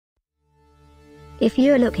If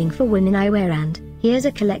you're looking for women eyewear and here's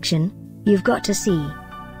a collection you've got to see.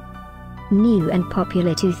 New and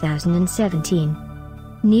popular 2017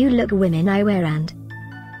 New Look Women Eyewear and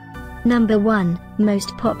Number 1,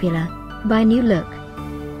 Most Popular, by New Look.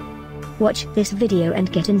 Watch this video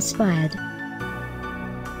and get inspired.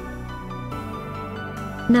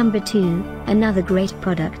 Number 2, another great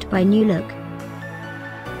product by New Look.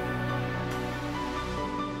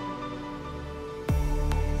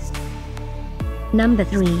 Number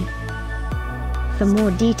 3. For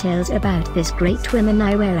more details about this great women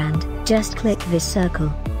eyewear and just click this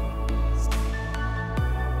circle.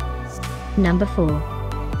 Number 4.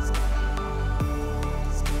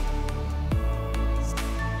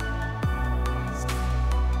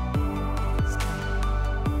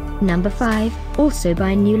 Number 5, also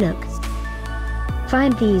by New Look.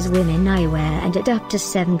 Find these women eyewear and at up to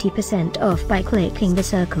 70% off by clicking the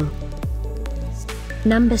circle.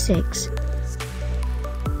 Number 6.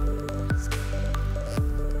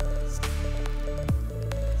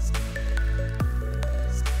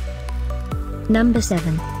 Number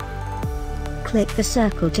 7. Click the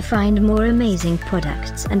circle to find more amazing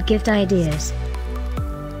products and gift ideas.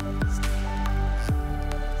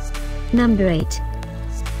 Number 8.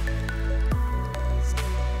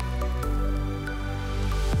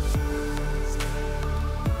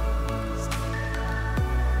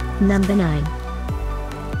 Number 9.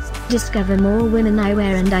 Discover more women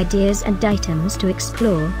eyewear and ideas and items to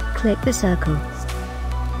explore, click the circle.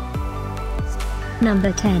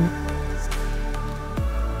 Number 10.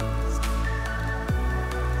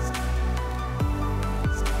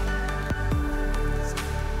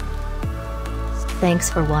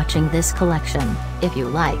 Thanks for watching this collection. If you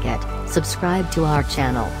like it, subscribe to our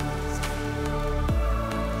channel.